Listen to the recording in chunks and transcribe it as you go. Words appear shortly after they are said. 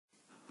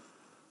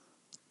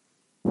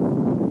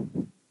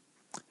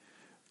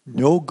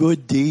No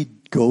good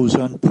deed goes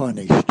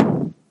unpunished.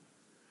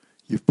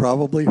 You've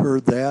probably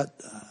heard that.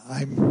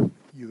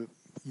 You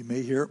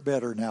may hear it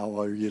better now,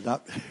 or you're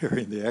not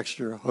hearing the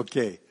extra.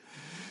 Okay.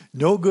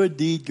 No good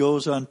deed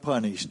goes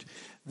unpunished.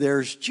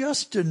 There's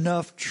just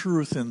enough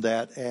truth in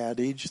that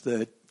adage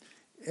that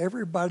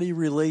everybody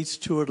relates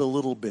to it a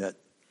little bit.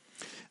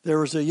 There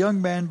was a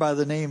young man by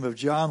the name of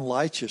John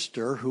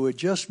Leicester who had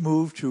just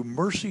moved to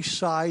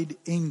Merseyside,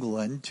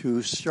 England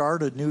to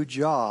start a new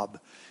job.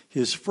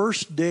 His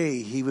first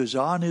day, he was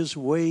on his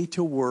way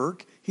to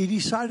work. He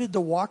decided to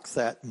walk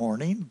that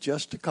morning,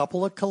 just a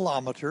couple of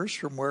kilometers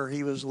from where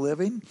he was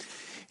living.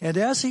 And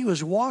as he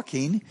was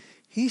walking,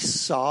 he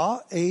saw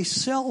a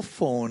cell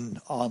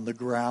phone on the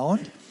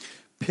ground,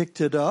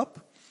 picked it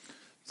up,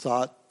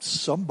 thought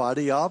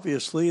somebody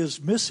obviously is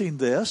missing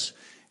this.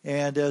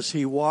 And as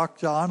he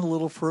walked on a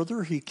little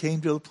further, he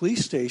came to the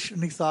police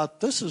station. He thought,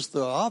 this is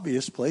the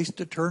obvious place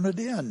to turn it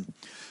in.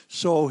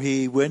 So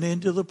he went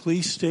into the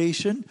police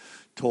station,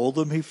 told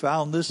them he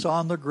found this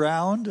on the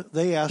ground.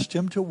 They asked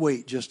him to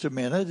wait just a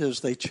minute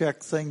as they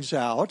checked things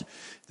out.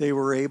 They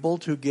were able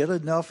to get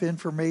enough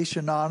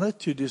information on it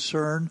to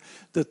discern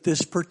that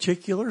this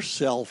particular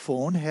cell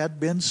phone had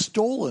been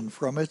stolen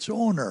from its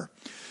owner.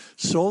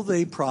 So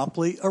they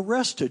promptly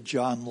arrested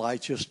John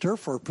Leicester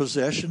for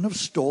possession of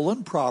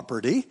stolen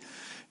property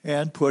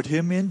and put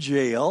him in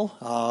jail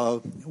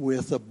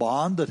with a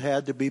bond that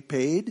had to be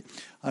paid.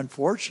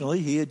 Unfortunately,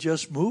 he had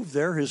just moved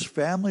there. His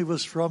family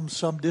was from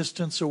some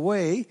distance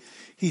away.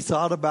 He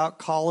thought about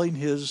calling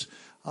his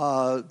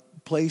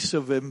place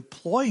of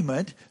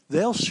employment.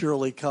 They'll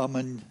surely come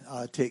and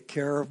take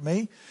care of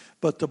me.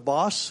 But the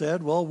boss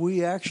said, well,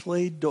 we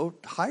actually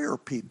don't hire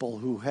people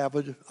who have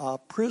a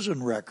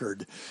prison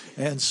record.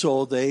 And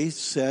so they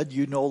said,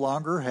 you no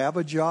longer have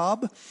a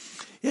job.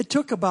 It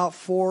took about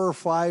 4 or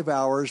 5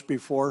 hours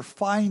before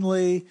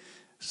finally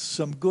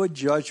some good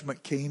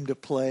judgment came to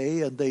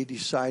play, and they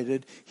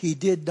decided he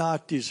did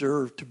not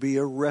deserve to be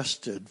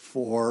arrested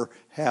for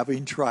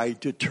having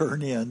tried to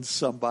turn in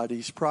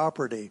somebody's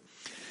property.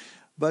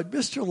 But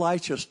Mr.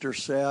 Leicester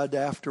said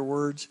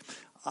afterwards,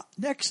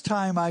 next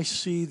time I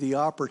see the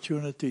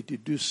opportunity to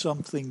do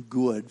something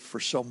good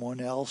for someone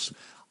else,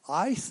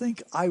 I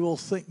think I will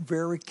think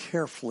very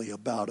carefully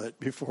about it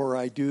before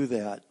I do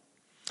that.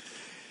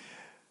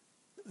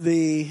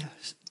 The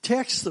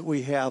text that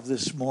we have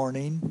this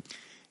morning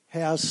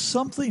has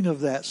something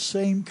of that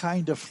same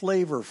kind of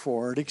flavor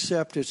for it,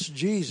 except it's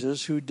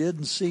Jesus who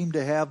didn't seem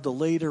to have the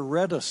later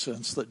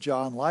reticence that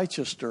John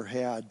Leicester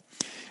had.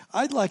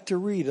 I'd like to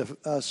read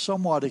a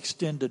somewhat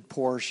extended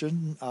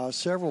portion,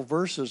 several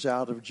verses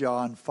out of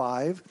John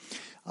 5.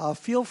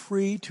 Feel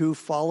free to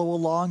follow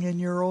along in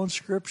your own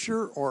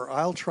scripture, or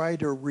I'll try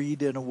to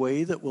read in a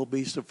way that will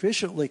be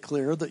sufficiently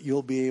clear that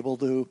you'll be able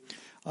to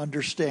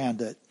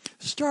understand it.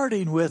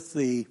 Starting with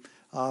the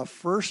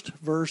first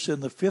verse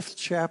in the 5th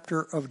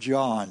chapter of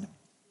John.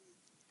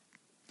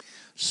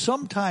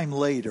 Sometime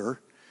later,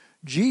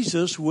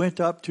 Jesus went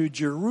up to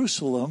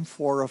Jerusalem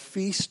for a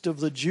feast of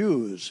the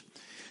Jews.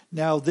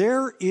 Now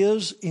there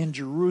is in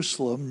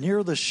Jerusalem,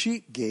 near the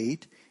sheep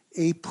gate,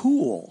 a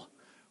pool,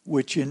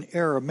 which in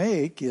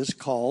Aramaic is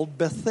called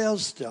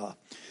Bethesda,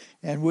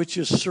 and which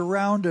is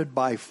surrounded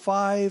by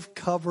 5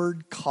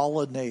 covered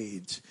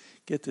colonnades.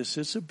 Get this,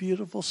 it's a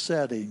beautiful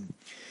setting.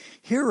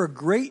 Here a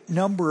great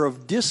number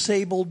of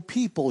disabled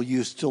people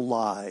used to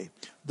lie,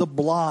 the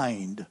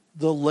blind,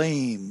 the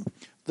lame,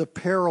 the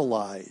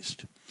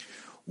paralyzed.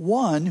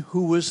 One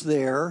who was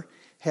there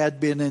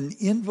had been an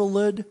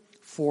invalid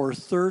for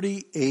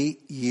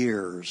 38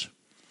 years.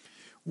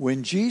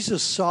 When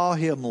Jesus saw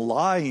him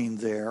lying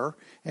there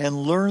and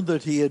learned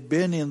that he had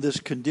been in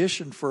this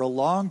condition for a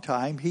long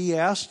time, he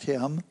asked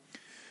him,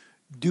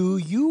 "Do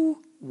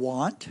you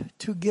want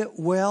to get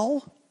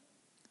well?"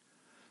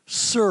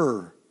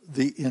 "Sir,"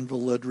 the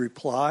invalid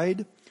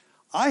replied,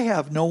 "I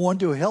have no one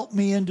to help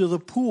me into the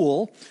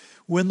pool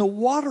when the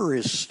water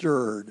is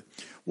stirred.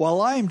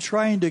 While I am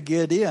trying to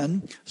get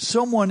in,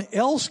 someone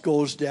else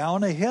goes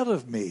down ahead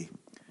of me."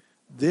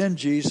 Then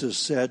Jesus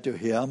said to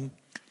him,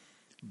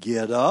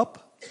 "Get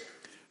up,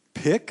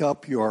 pick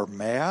up your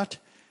mat,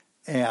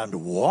 and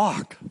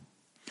walk."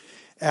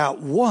 At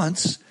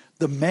once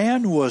the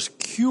man was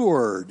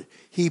cured.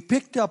 He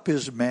picked up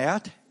his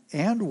mat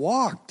and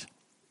walked.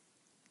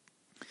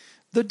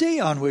 The day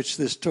on which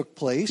this took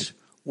place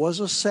was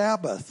a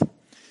Sabbath.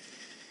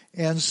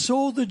 And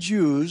so the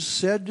Jews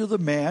said to the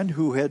man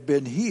who had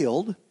been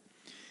healed,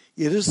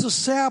 "It is the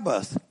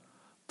Sabbath.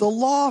 The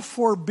law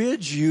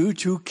forbids you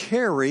to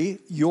carry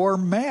your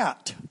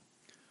mat."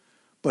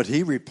 But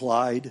he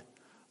replied,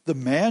 "The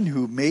man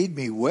who made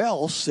me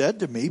well said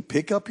to me,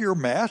 'Pick up your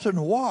mat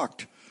and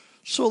walk.'"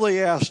 So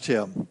they asked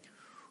him,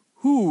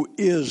 "Who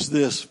is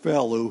this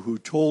fellow who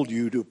told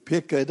you to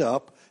pick it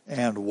up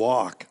and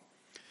walk?"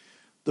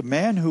 The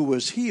man who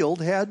was healed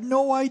had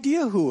no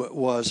idea who it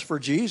was, for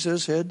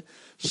Jesus had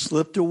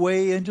slipped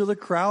away into the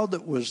crowd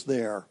that was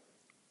there.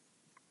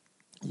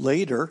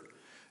 Later,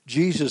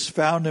 Jesus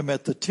found him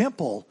at the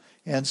temple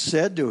and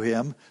said to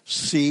him,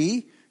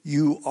 "See,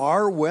 you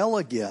are well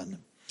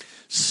again.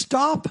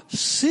 Stop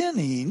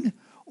sinning,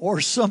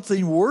 or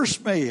something worse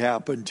may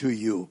happen to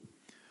you."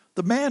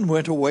 The man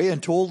went away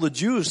and told the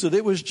Jews that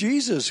it was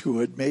Jesus who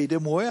had made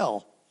him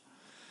well.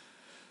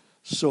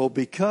 So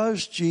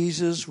because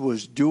Jesus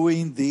was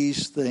doing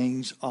these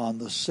things on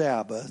the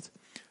Sabbath,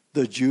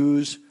 the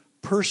Jews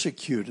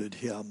persecuted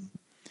him.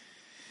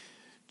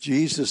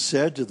 Jesus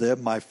said to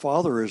them, "My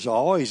Father is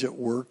always at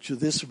work to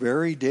this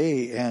very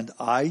day, and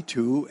I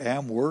too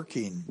am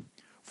working."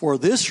 For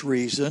this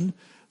reason,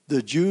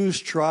 the Jews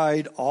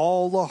tried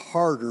all the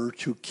harder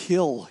to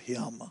kill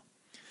him.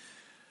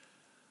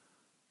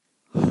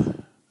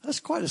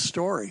 That's quite a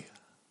story.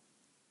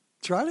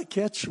 Try to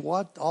catch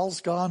what all's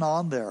gone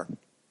on there.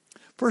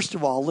 First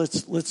of all,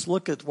 let's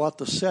look at what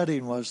the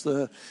setting was.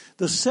 The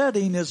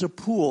setting is a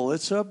pool.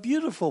 It's a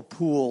beautiful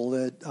pool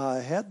that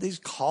had these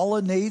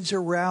colonnades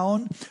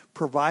around,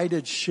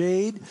 provided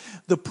shade.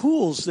 The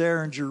pools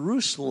there in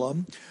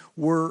Jerusalem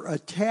were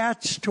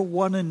attached to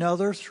one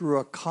another through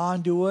a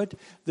conduit.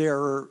 They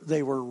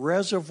were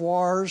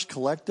reservoirs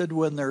collected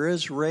when there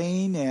is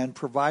rain and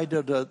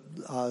provided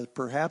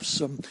perhaps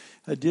some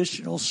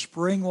additional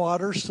spring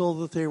water, so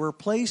that they were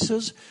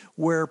places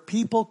where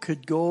people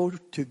could go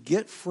to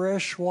get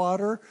fresh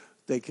water.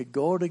 They could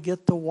go to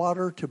get the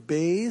water to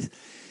bathe.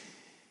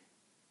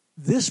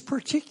 This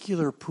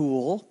particular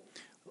pool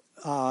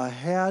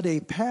had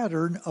a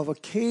pattern of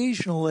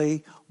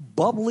occasionally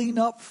bubbling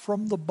up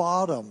from the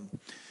bottom.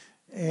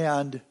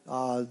 And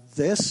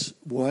this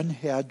one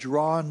had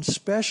drawn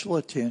special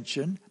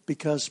attention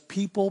because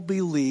people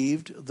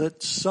believed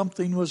that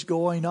something was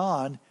going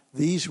on.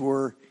 These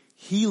were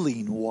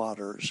healing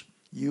waters.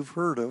 You've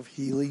heard of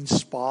healing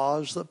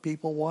spas that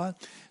people want.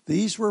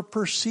 These were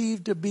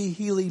perceived to be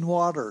healing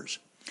waters.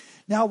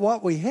 Now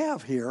what we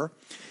have here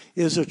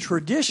is a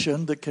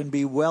tradition that can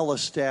be well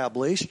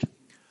established,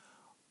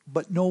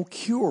 but no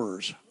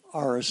cures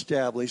are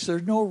established.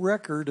 There's no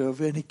record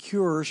of any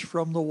cures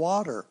from the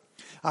water.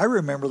 I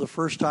remember the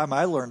first time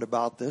I learned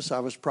about this, I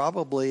was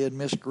probably in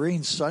Miss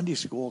Green's Sunday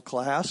school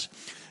class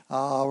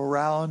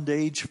around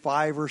age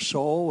 5 or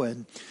so,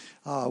 and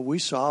we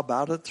saw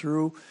about it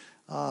through,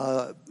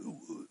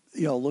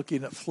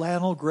 looking at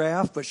flannel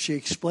graph, but she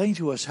explained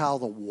to us how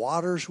the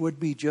waters would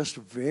be just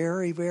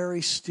very,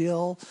 very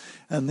still,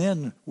 and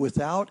then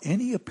without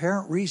any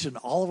apparent reason,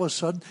 all of a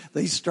sudden,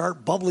 they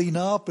start bubbling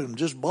up and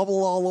just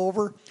bubble all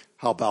over.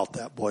 How about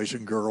that, boys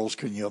and girls?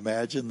 Can you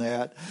imagine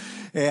that?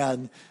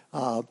 And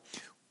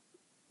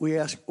we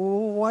asked,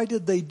 why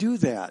did they do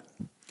that?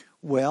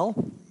 Well,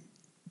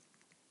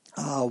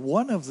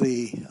 one of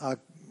the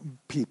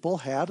people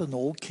had an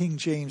old King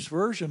James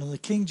Version, and the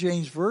King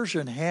James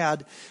Version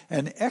had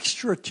an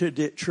extra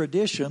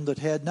tradition that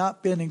had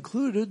not been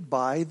included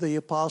by the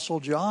Apostle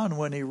John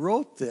when he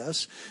wrote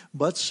this,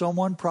 but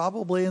someone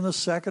probably in the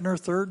 2nd or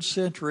 3rd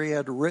century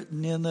had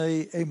written in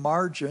a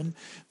margin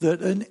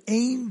that an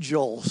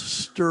angel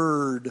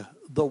stirred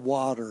the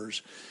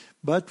waters.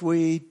 But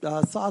we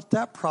thought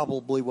that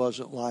probably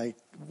wasn't like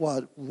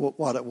what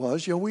it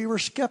was. We were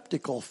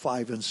skeptical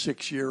 5- and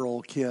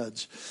 6-year-old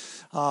kids.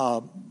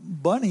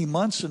 Bunny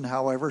Munson,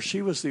 however,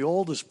 she was the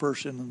oldest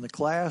person in the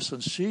class,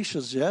 and she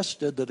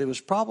suggested that it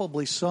was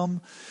probably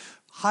some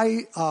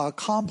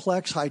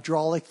complex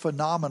hydraulic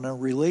phenomena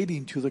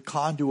relating to the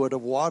conduit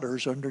of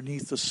waters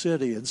underneath the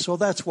city. And so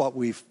that's what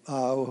we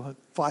 5-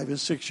 and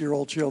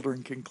 6-year-old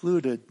children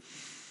concluded.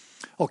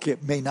 Okay,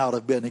 it may not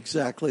have been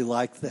exactly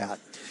like that.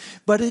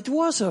 But it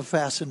was a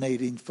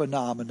fascinating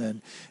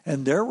phenomenon.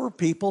 And there were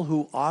people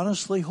who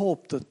honestly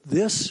hoped that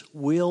this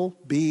will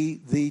be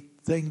the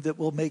thing that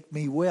will make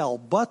me well.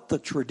 But the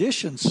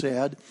tradition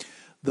said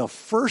the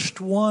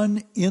first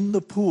one in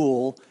the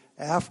pool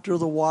after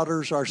the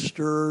waters are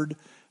stirred,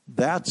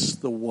 that's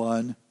the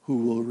one who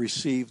will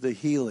receive the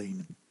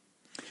healing.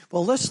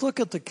 Well, let's look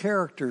at the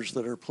characters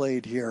that are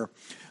played here.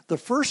 The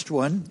first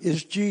one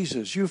is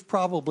Jesus. You've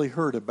probably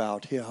heard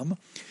about him.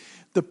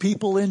 The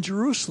people in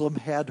Jerusalem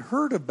had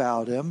heard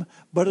about him,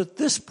 but at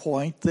this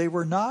point they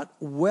were not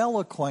well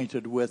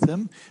acquainted with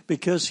him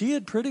because he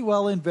had pretty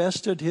well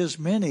invested his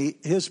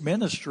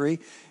ministry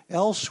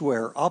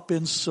elsewhere, up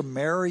in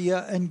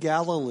Samaria and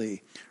Galilee.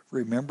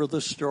 Remember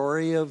the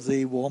story of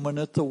the woman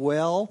at the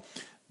well?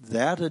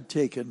 That had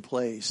taken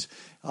place.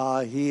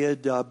 He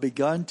had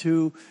begun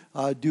to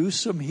do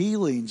some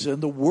healings,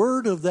 and the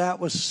word of that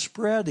was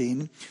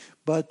spreading,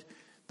 but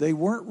they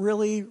weren't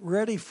really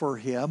ready for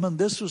him, and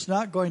this was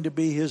not going to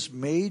be his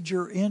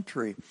major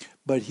entry.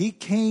 But he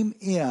came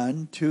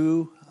in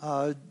to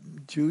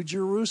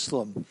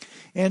Jerusalem.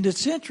 And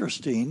it's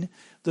interesting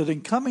that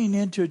in coming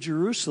into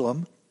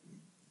Jerusalem,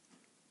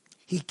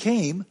 he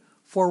came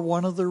for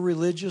one of the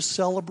religious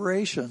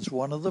celebrations,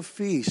 one of the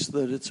feasts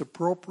that it's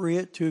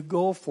appropriate to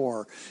go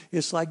for.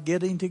 It's like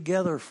getting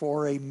together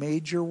for a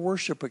major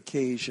worship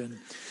occasion.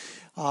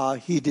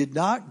 He did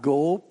not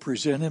go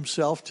present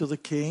himself to the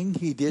king.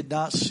 He did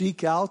not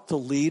seek out the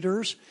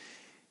leaders.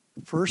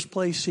 First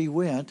place he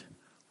went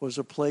was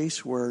a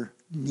place where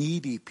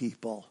needy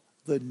people,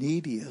 the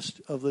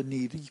neediest of the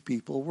needy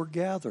people, were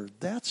gathered.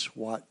 That's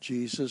what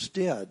Jesus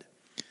did.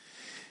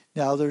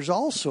 Now there's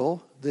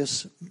also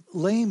this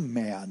lame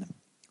man.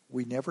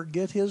 We never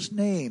get his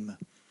name.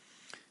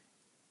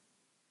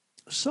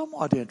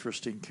 Somewhat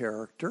interesting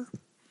character.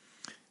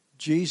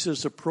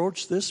 Jesus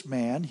approached this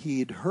man.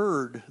 He'd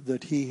heard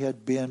that he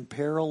had been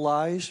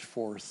paralyzed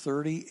for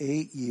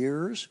 38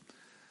 years.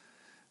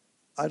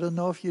 I don't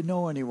know if you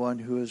know anyone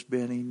who has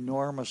been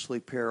enormously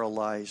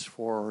paralyzed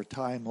for a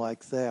time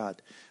like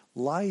that.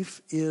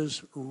 Life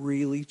is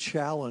really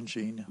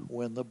challenging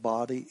when the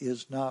body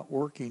is not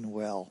working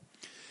well.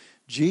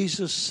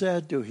 Jesus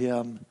said to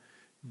him,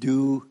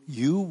 "Do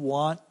you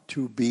want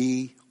to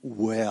be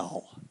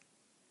well?"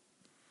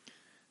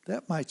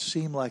 That might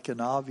seem like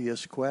an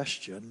obvious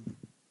question.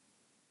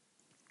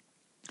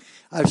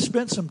 I've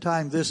spent some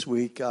time this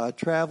week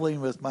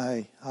traveling with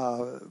my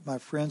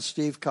friend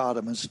Steve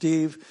Cottam. And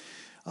Steve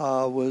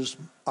was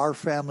our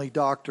family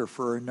doctor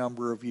for a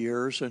number of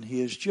years, and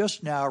he is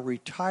just now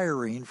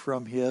retiring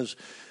from his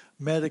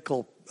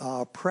medical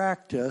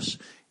practice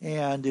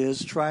and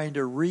is trying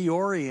to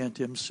reorient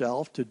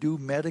himself to do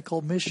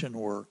medical mission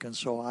work. And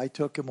so I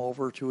took him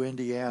over to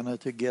Indiana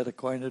to get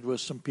acquainted with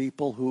some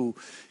people who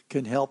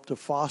can help to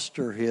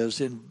foster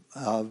his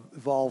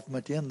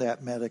involvement in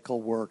that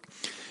medical work.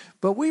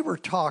 But we were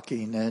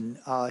talking, and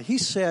he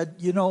said,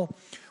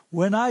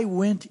 when I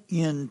went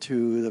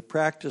into the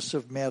practice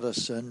of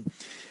medicine,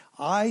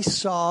 I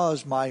saw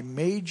as my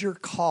major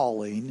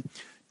calling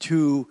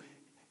to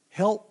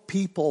help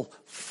people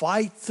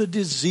fight the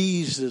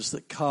diseases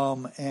that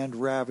come and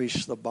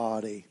ravish the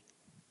body.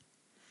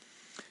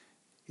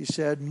 He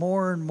said,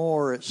 more and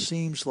more it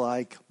seems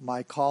like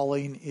my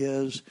calling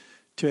is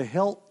to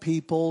help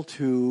people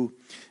to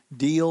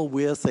deal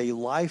with a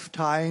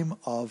lifetime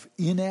of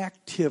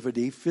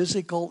inactivity,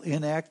 physical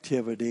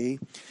inactivity,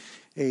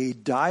 a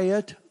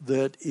diet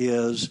that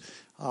is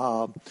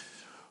low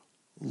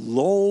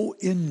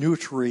in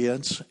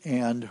nutrients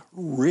and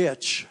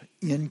rich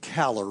in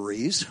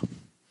calories,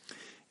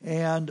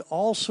 and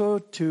also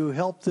to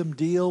help them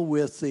deal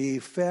with the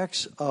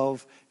effects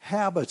of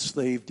habits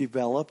they've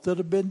developed that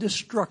have been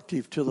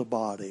destructive to the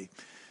body.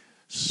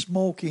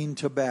 Smoking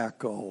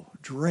tobacco,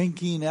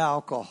 drinking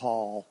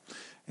alcohol,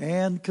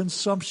 and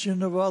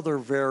consumption of other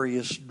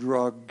various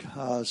drug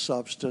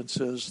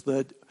substances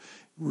that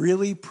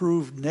really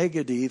prove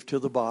negative to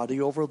the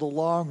body over the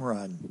long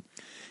run.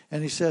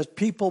 And he says,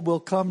 people will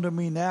come to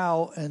me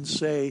now and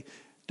say,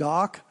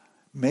 "Doc,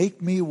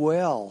 make me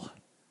well."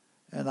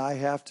 And I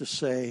have to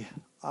say,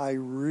 I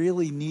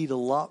really need a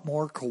lot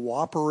more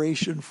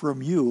cooperation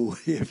from you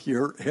if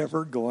you're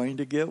ever going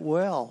to get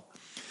well.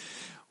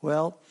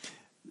 Well,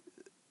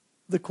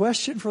 the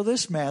question for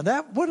this man,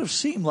 that would have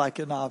seemed like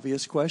an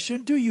obvious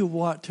question. Do you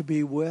want to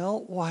be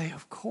well? Why,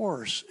 of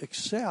course,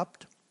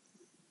 except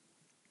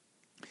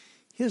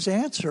his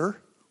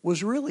answer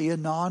was really a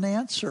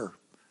non-answer.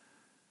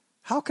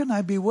 How can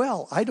I be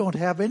well? I don't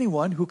have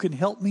anyone who can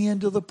help me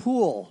into the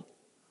pool.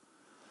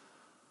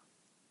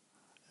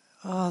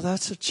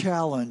 That's a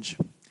challenge.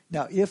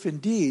 Now, if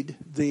indeed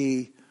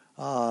the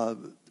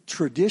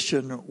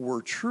tradition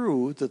were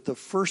true that the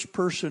first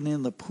person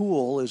in the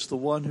pool is the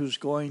one who's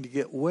going to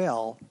get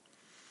well,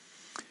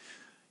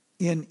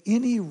 in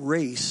any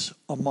race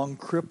among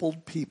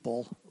crippled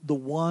people, the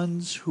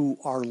ones who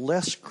are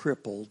less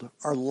crippled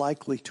are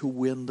likely to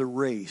win the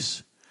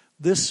race.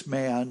 This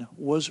man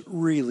was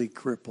really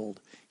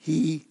crippled.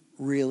 He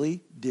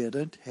really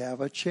didn't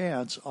have a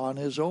chance on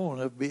his own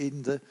of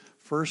being the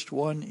first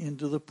one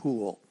into the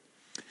pool.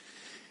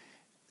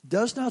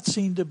 Does not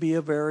seem to be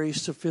a very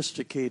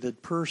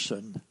sophisticated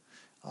person.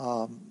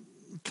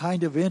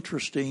 Kind of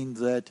interesting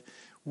that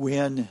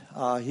when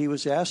he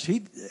was asked,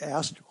 he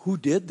asked, "Who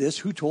did this?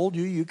 Who told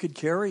you you could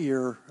carry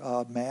your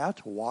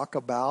mat, walk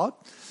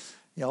about?"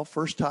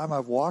 First time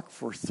I've walked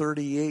for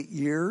 38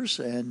 years,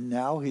 and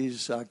now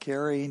he's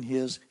carrying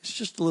it's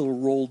just a little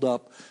rolled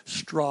up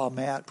straw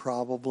mat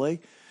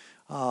probably.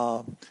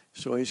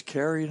 So he's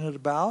carrying it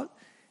about.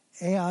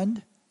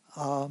 And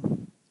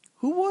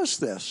who was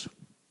this?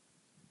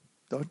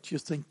 Don't you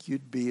think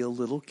you'd be a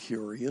little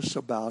curious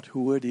about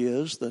who it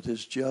is that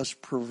has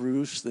just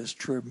produced this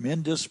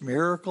tremendous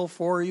miracle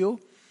for you?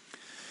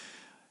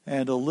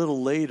 And a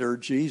little later,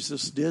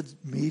 Jesus did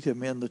meet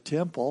him in the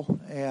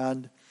temple,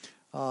 and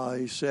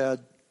he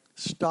said,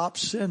 "Stop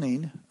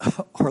sinning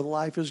or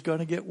life is going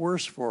to get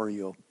worse for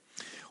you."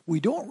 We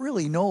don't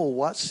really know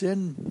what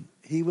sin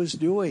he was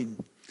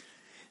doing.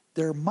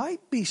 There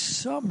might be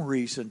some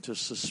reason to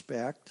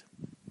suspect.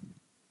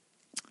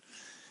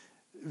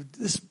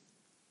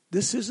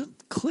 This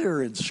isn't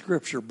clear in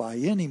Scripture by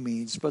any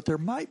means, but there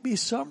might be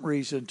some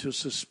reason to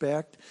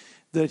suspect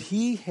that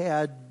he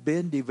had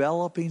been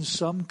developing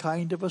some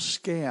kind of a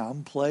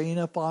scam, playing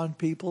upon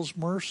people's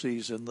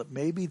mercies, and that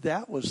maybe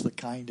that was the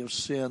kind of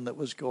sin that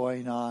was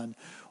going on.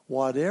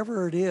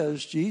 Whatever it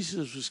is,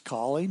 Jesus was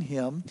calling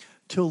him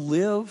to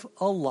live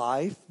a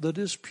life that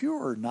is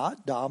pure,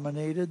 not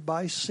dominated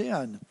by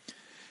sin.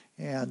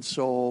 And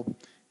so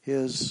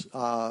his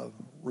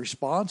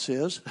response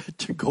is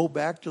to go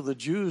back to the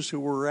Jews who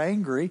were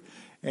angry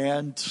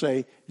and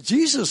say,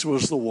 Jesus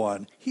was the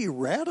one. He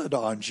ratted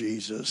on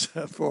Jesus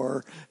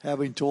for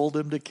having told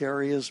him to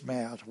carry his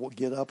mat,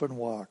 get up and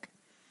walk.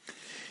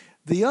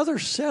 The other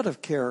set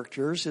of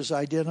characters is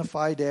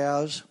identified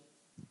as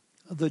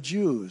the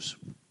Jews.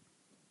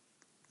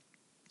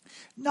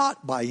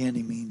 Not by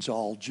any means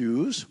all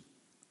Jews.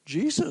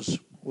 Jesus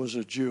was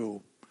a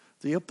Jew.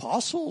 The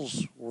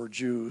apostles were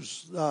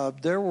Jews.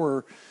 There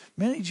were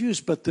many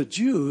Jews, but the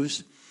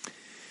Jews,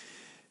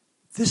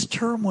 this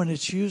term when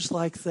it's used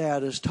like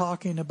that is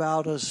talking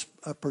about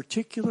a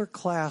particular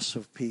class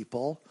of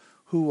people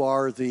who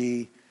are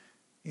the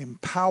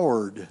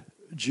empowered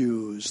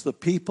Jews, the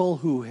people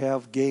who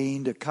have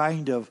gained a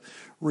kind of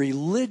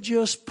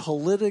religious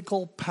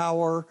political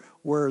power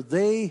where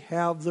they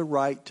have the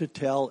right to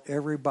tell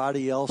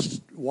everybody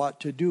else what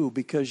to do,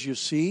 because you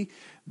see,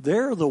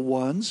 they're the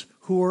ones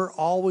who are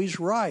always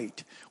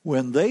right.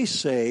 When they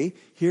say,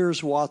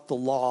 here's what the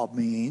law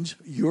means,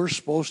 you're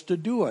supposed to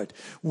do it.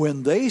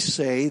 When they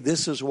say,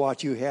 this is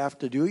what you have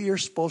to do, you're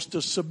supposed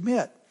to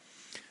submit.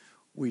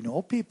 We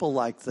know people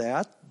like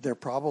that. They're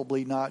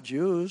probably not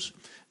Jews.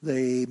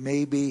 They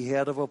may be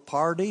head of a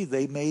party.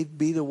 They may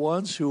be the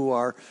ones who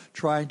are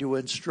trying to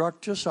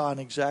instruct us on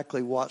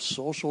exactly what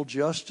social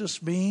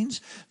justice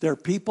means. They're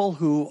people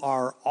who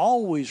are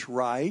always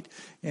right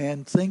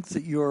and think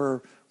that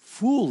you're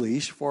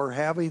foolish for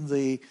having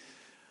the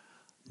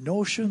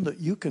notion that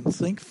you can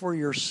think for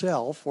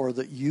yourself, or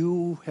that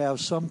you have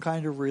some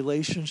kind of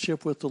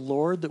relationship with the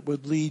Lord that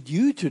would lead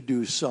you to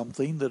do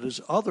something that is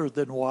other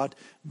than what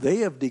they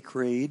have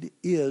decreed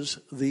is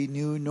the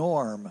new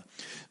norm.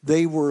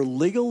 They were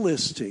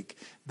legalistic.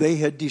 They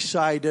had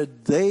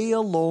decided they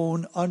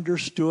alone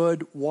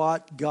understood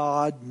what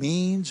God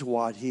means,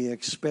 what He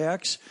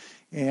expects,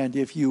 and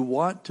if you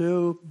want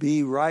to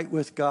be right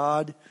with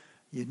God,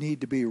 you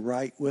need to be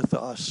right with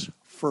us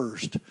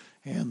first.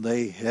 And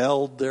they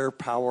held their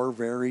power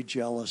very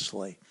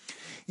jealously.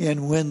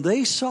 And when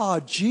they saw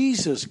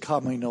Jesus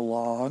coming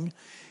along,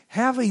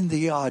 having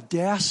the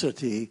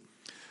audacity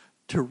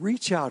to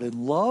reach out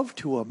in love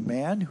to a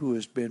man who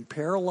has been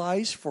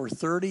paralyzed for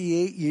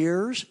 38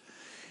 years,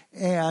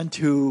 and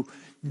to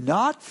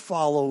not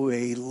follow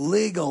a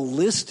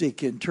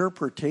legalistic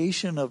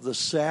interpretation of the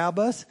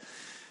Sabbath,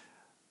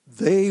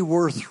 they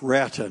were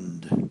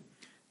threatened.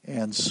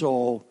 And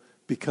so,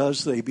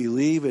 because they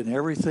believe in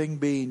everything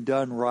being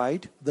done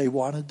right, they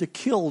wanted to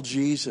kill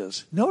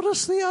Jesus.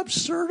 Notice the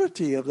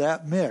absurdity of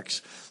that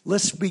mix.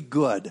 Let's be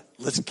good.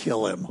 Let's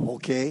kill him,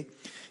 okay?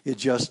 It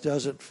just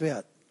doesn't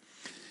fit.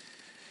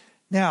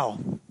 Now,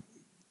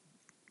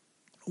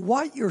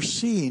 what you're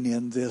seeing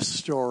in this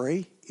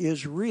story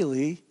is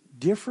really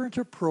different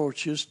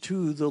approaches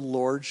to the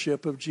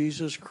Lordship of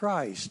Jesus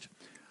Christ.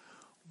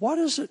 What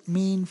does it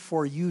mean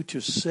for you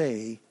to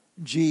say,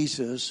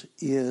 Jesus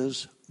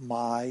is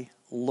my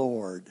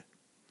Lord?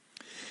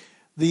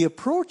 The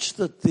approach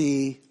that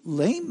the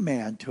lame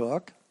man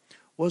took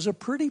was a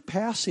pretty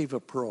passive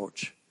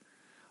approach.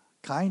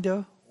 Kind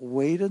of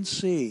wait and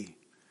see.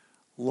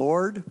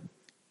 Lord,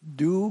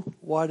 do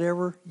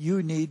whatever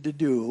you need to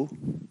do,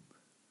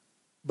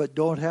 but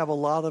don't have a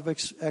lot of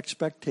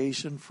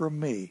expectation from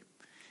me.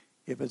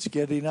 If it's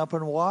getting up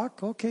and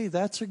walk, okay,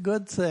 that's a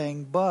good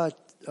thing, but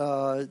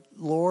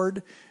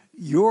Lord,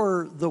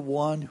 you're the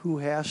one who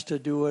has to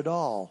do it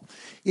all.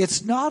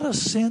 It's not a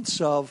sense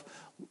of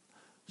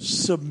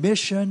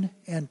submission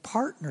and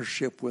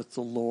partnership with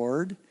the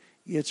Lord.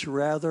 It's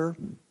rather,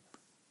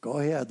 go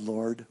ahead,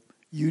 Lord.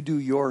 You do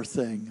your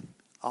thing.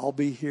 I'll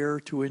be here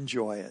to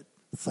enjoy it.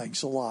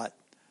 Thanks a lot.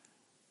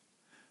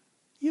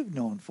 You've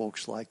known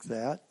folks like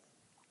that.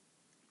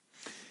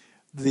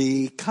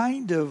 The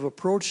kind of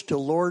approach to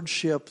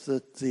lordship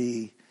that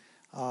the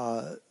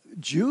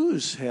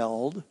Jews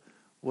held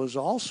was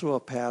also a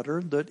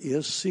pattern that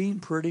is seen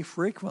pretty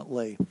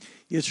frequently.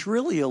 It's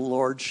really a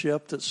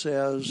lordship that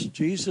says,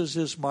 Jesus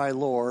is my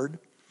Lord.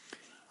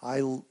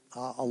 I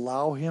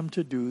allow him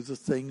to do the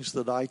things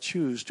that I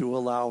choose to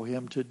allow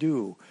him to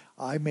do.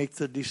 I make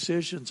the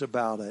decisions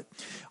about it.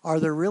 Are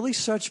there really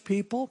such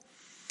people?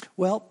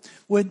 Well,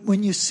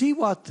 when you see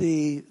what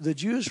the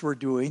Jews were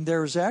doing,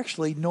 there's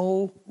actually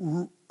no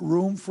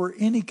room for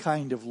any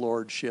kind of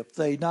lordship.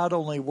 They not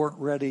only weren't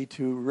ready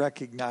to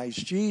recognize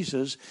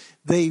Jesus,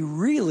 they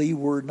really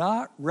were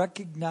not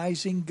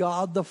recognizing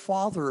God the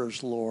Father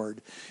as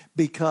Lord,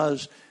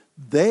 because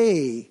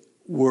they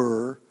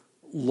were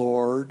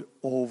Lord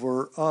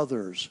over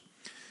others.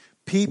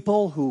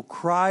 People who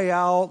cry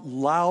out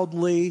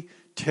loudly,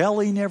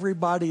 telling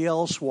everybody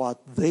else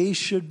what they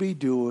should be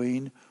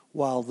doing,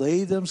 while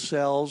they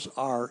themselves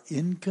are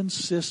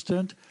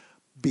inconsistent,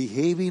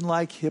 behaving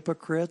like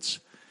hypocrites.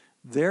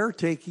 They're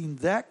taking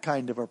that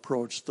kind of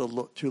approach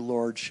to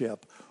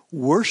lordship,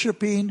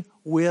 worshiping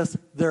with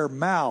their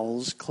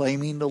mouths,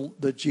 claiming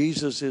that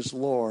Jesus is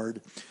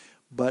Lord,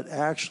 but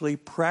actually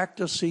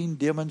practicing,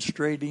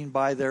 demonstrating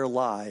by their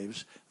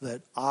lives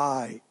that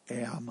I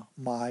am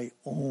my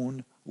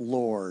own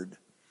Lord.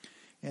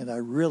 And I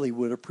really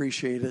would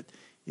appreciate it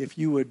if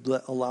you would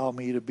allow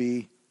me to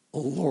be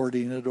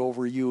lording it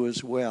over you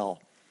as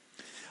well.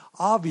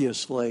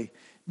 Obviously,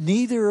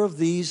 neither of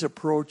these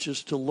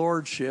approaches to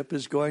lordship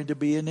is going to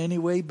be in any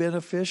way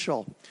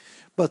beneficial.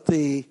 But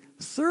the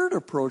third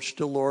approach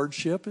to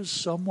lordship is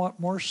somewhat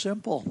more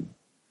simple.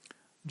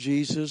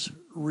 Jesus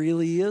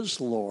really is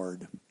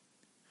Lord.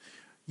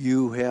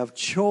 You have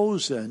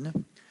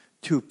chosen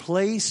to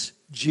place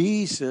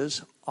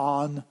Jesus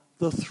on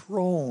the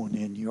throne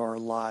in your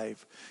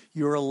life.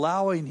 You're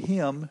allowing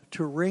him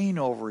to reign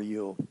over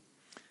you.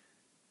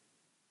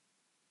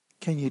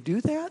 Can you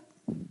do that?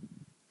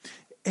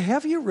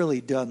 Have you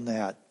really done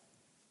that?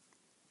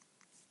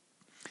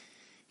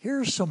 Here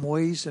are some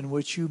ways in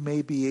which you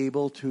may be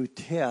able to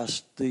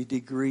test the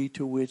degree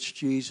to which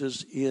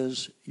Jesus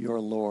is your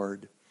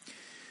Lord.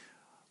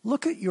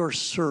 Look at your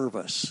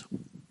service,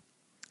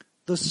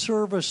 the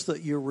service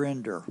that you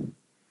render.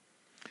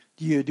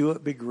 Do you do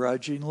it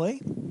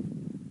begrudgingly?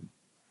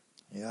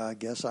 Yeah, I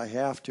guess I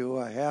have to.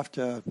 I have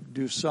to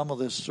do some of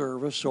this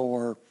service,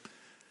 or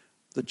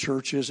the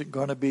church isn't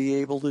going to be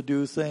able to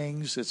do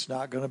things. It's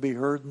not going to be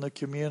heard in the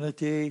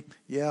community.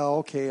 Yeah,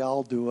 okay,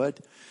 I'll do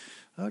it.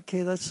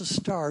 Okay, that's a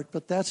start,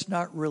 but that's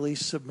not really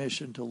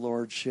submission to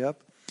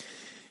lordship.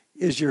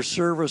 Is your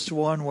service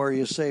one where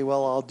you say,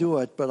 well, I'll do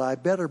it, but I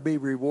better be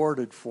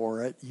rewarded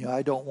for it? You know,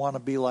 I don't want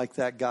to be like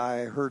that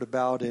guy I heard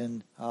about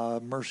in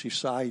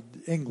Merseyside,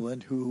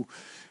 England, who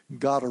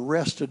got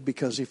arrested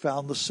because he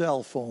found the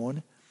cell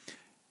phone.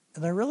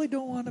 And I really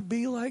don't want to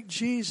be like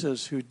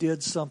Jesus, who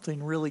did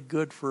something really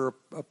good for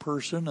a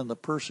person, and the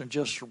person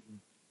just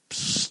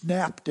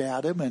snapped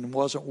at him and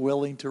wasn't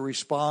willing to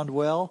respond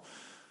well.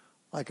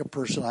 Like a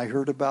person I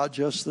heard about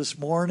just this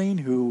morning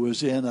who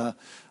was in a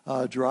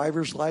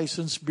driver's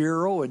license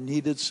bureau and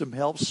needed some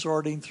help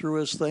sorting through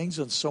his things,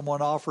 and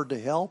someone offered to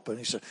help, and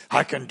he said,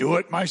 I can do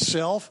it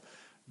myself.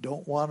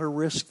 Don't want to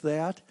risk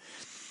that.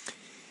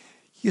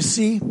 You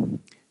see,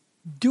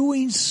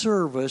 doing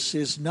service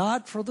is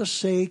not for the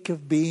sake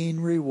of being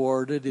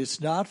rewarded.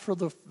 It's not for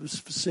the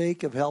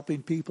sake of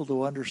helping people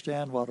to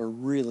understand what a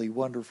really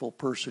wonderful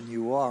person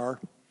you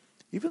are,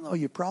 even though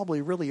you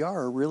probably really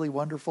are a really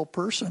wonderful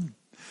person.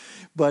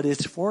 But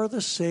it's for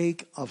the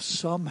sake of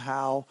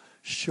somehow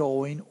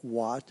showing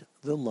what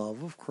the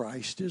love of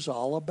Christ is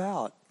all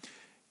about.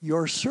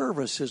 Your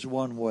service is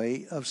one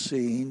way of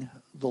seeing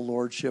the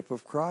lordship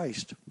of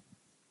Christ.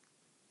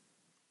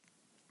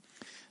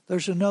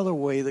 There's another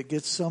way that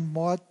gets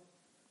somewhat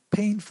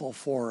painful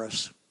for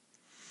us.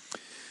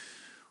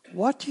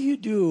 What do you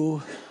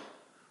do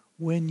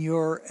when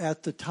you're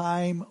at the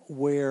time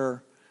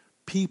where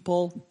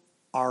people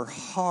are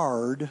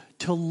hard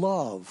to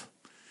love?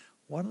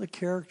 One of the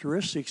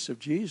characteristics of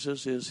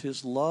Jesus is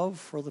his love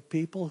for the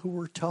people who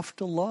were tough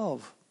to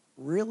love,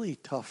 really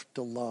tough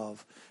to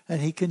love. And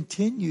he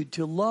continued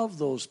to love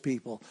those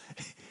people.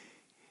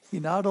 He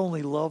not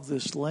only loved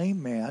this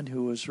lame man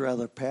who was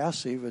rather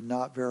passive and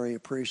not very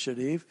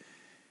appreciative,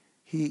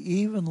 he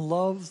even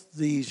loved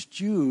these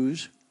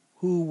Jews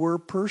who were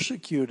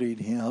persecuting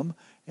him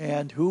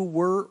and who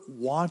were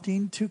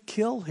wanting to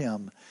kill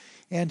him.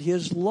 And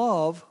his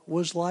love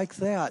was like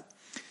that.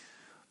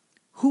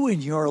 Who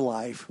in your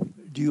life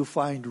do you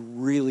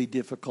find really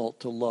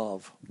difficult to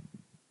love?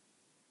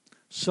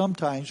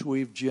 Sometimes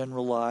we've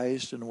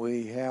generalized and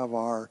we have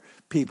our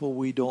people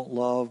we don't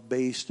love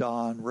based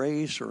on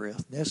race or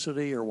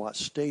ethnicity or what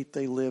state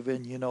they live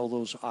in, you know,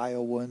 those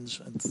Iowans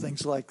and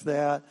things like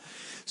that.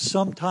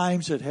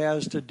 Sometimes it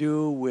has to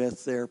do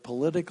with their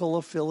political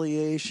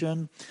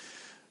affiliation.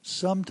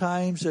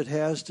 Sometimes it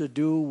has to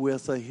do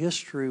with a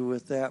history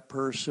with that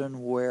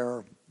person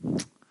where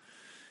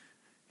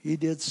he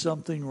did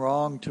something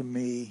wrong to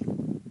me,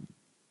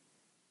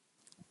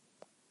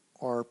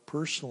 or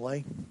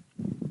personally,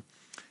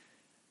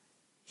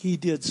 he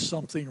did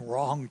something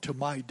wrong to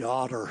my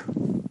daughter.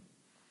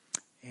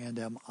 And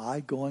am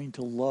I going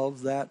to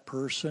love that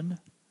person?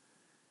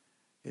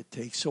 It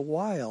takes a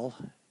while.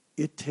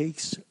 It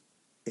takes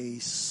a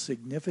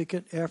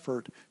significant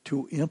effort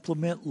to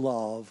implement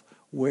love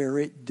where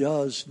it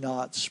does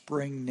not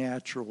spring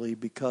naturally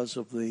because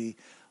of the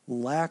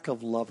lack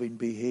of loving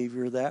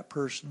behavior that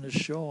person has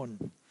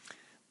shown.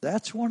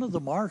 That's one of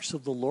the marks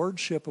of the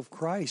Lordship of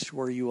Christ,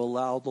 where you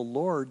allow the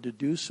Lord to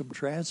do some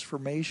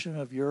transformation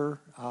of your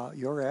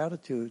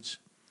attitudes.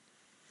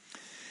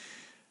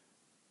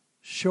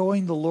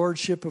 Showing the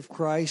Lordship of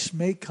Christ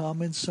may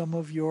come in some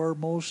of your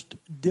most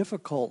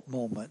difficult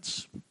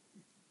moments.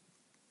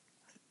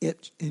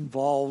 It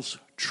involves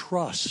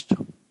trust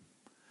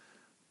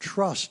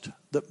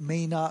that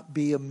may not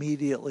be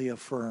immediately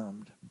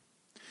affirmed.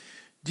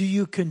 Do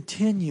you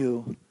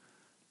continue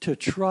to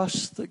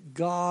trust that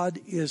God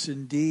is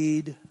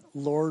indeed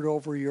Lord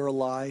over your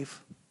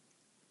life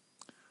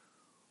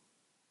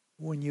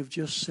when you've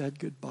just said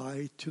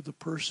goodbye to the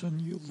person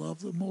you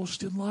love the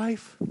most in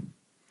life?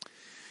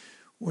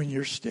 When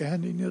you're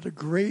standing at a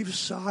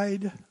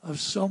graveside of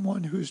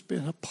someone who's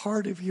been a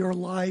part of your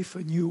life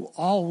and you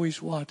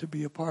always want to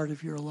be a part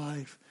of your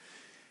life,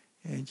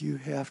 and you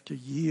have to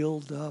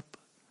yield up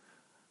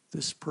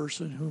this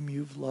person whom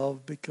you've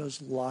loved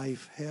because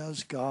life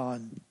has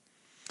gone.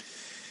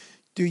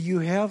 Do you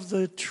have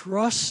the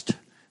trust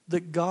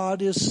that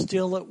God is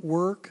still at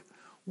work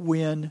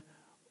when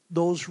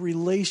those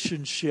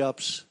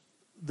relationships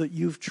that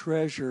you've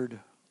treasured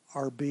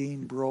are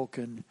being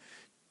broken?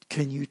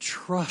 Can you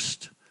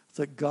trust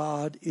that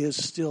God is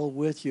still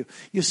with you?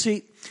 You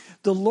see,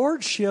 the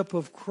Lordship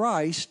of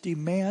Christ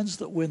demands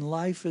that when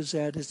life is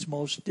at its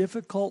most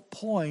difficult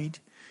point,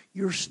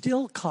 you're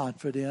still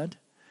confident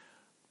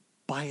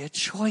by a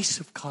choice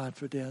of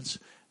confidence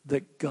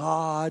that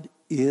God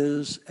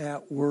is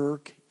at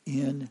work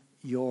in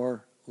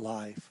your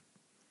life.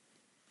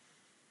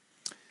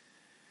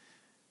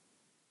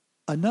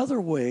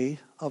 Another way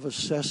of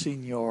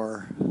assessing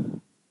your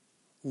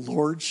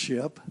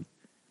lordship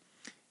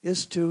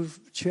is to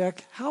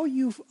check how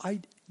you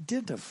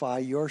identify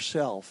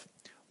yourself.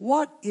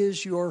 What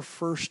is your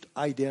first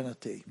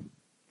identity?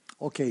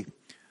 Okay,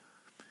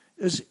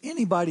 does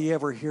anybody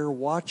ever here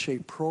watch a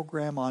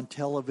program on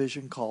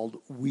television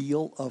called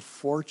Wheel of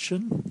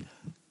Fortune?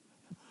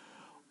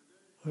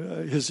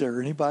 Is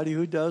there anybody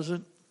who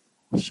doesn't?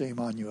 Shame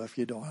on you if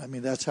you don't. I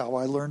mean, that's how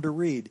I learned to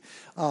read.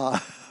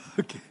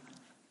 Okay.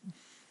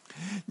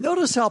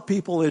 Notice how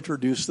people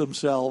introduce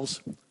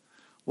themselves.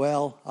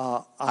 Well,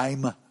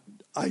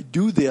 I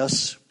do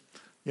this.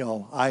 You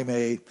know, I'm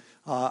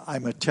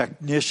a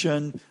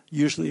technician.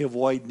 Usually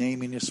avoid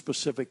naming a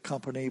specific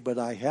company, but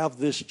I have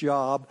this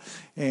job,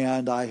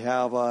 and I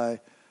have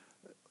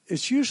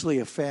it's usually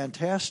a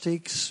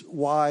fantastic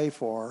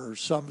wife or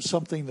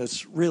something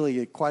that's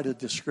really quite a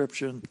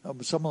description.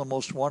 Some of the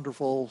most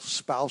wonderful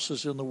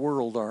spouses in the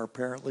world are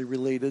apparently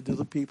related to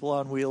the people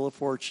on Wheel of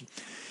Fortune.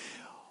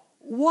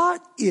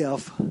 What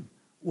if,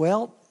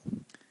 well,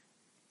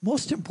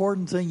 most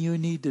important thing you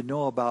need to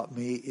know about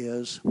me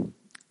is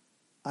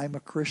I'm a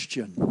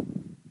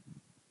Christian.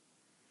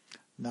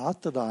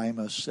 Not that I'm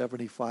a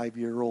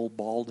 75-year-old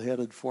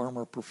bald-headed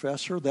former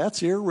professor.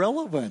 That's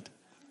irrelevant.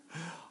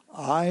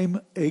 I'm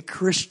a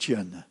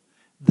Christian.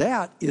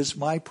 That is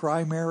my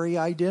primary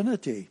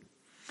identity.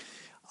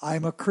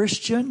 I'm a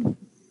Christian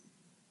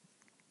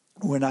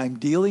when I'm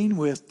dealing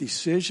with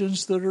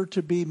decisions that are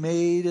to be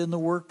made in the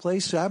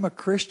workplace. I'm a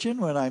Christian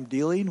when I'm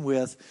dealing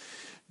with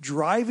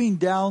driving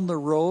down the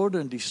road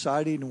and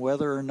deciding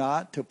whether or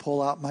not to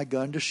pull out my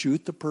gun to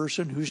shoot the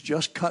person who's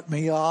just cut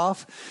me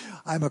off.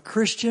 I'm a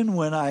Christian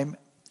when I'm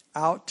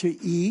out to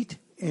eat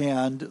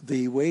and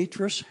the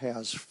waitress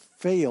has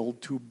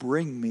failed to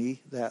bring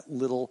me that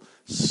little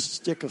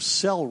stick of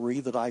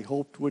celery that I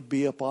hoped would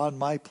be upon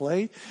my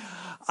plate.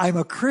 I'm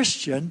a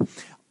Christian.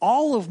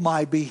 All of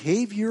my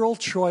behavioral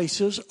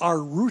choices are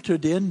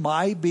rooted in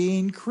my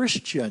being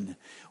Christian.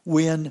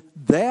 When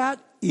that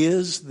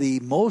is the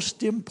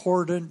most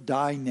important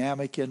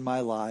dynamic in my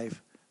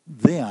life,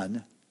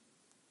 then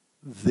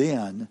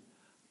the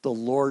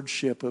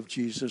Lordship of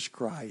Jesus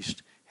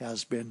Christ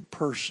has been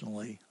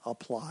personally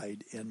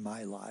applied in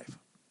my life.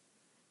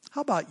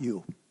 How about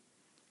you?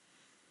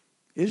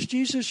 Is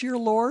Jesus your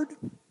Lord?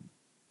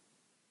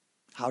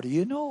 How do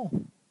you know?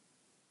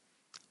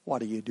 What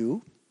do you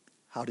do?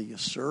 How do you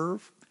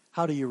serve?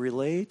 How do you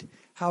relate?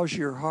 How's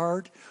your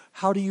heart?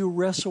 How do you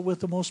wrestle with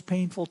the most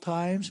painful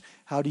times?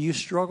 How do you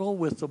struggle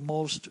with the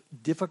most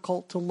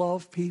difficult to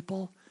love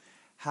people?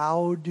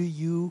 How do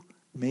you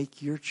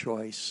make your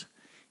choice?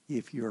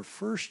 If your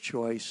first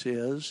choice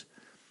is,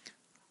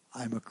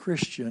 I'm a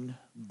Christian,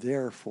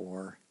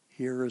 therefore,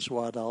 here is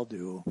what I'll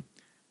do,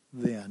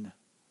 then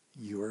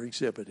you are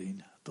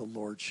exhibiting the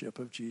Lordship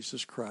of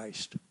Jesus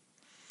Christ.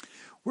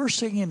 We're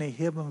singing a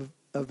hymn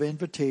of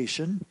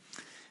invitation.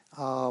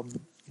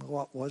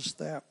 What was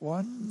that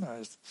one?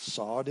 I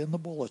saw it in the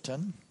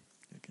bulletin.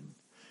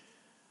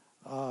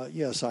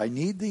 Yes, I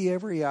need thee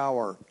every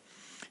hour.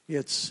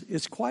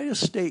 It's quite a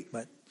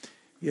statement.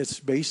 It's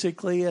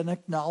basically an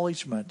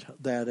acknowledgement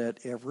that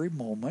at every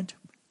moment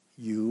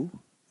you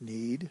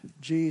need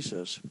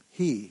Jesus.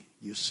 He,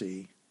 you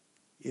see,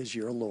 is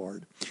your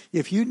Lord.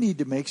 If you need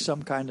to make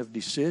some kind of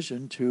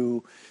decision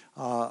to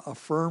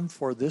affirm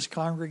for this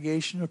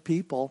congregation of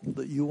people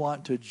that you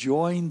want to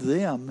join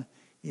them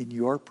in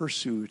your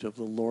pursuit of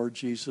the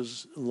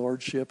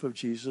Lordship of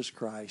Jesus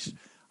Christ,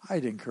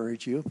 I'd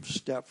encourage you to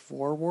step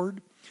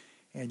forward,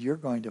 and you're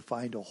going to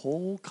find a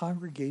whole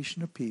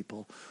congregation of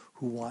people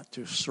who want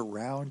to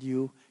surround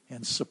you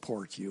and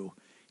support you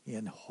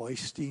in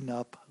hoisting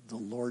up the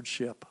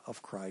Lordship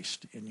of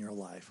Christ in your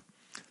life.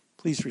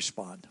 Please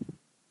respond.